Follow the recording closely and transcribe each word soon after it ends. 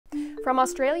From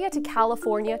Australia to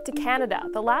California to Canada,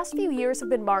 the last few years have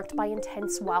been marked by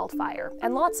intense wildfire,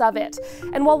 and lots of it.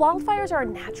 And while wildfires are a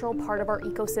natural part of our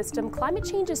ecosystem, climate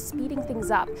change is speeding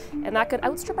things up, and that could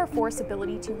outstrip our forest's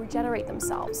ability to regenerate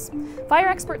themselves. Fire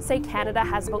experts say Canada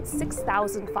has about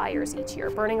 6,000 fires each year,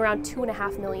 burning around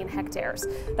 2.5 million hectares.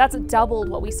 That's doubled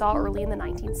what we saw early in the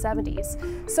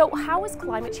 1970s. So how is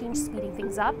climate change speeding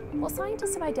things up? Well,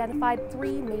 scientists have identified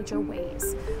three major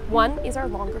ways. One is our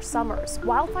longer summers.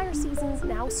 Wildfire seasons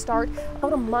now start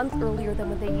about a month earlier than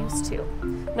when they used to.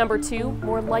 Number two,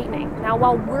 more lightning. Now,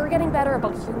 while we're getting better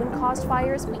about human-caused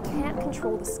fires, we can't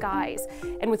control the skies.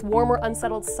 And with warmer,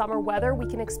 unsettled summer weather, we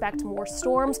can expect more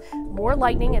storms, more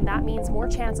lightning, and that means more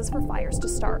chances for fires to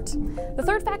start. The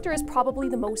third factor is probably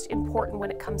the most important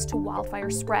when it comes to wildfire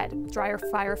spread: drier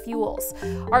fire fuels.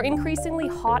 Our increasingly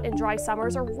hot and dry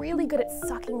summers are really good at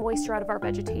sucking moisture out of our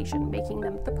vegetation, making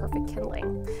them the perfect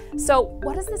kindling. So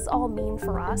what does this all mean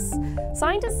for us?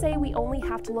 Scientists say we only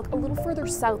have to look a little further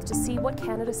south to see what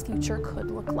Canada's future could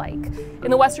look like.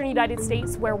 In the western United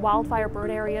States, where wildfire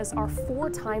burn areas are 4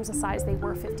 times the size they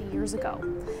were 50 years ago.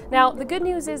 Now, the good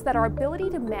news is that our ability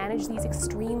to manage these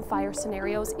extreme fire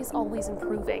scenarios is always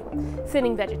improving.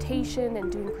 Thinning vegetation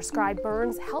and doing prescribed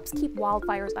burns helps keep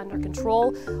wildfires under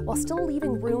control, while still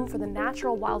leaving room for the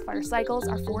natural wildfire cycles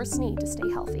our forests need to stay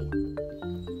healthy.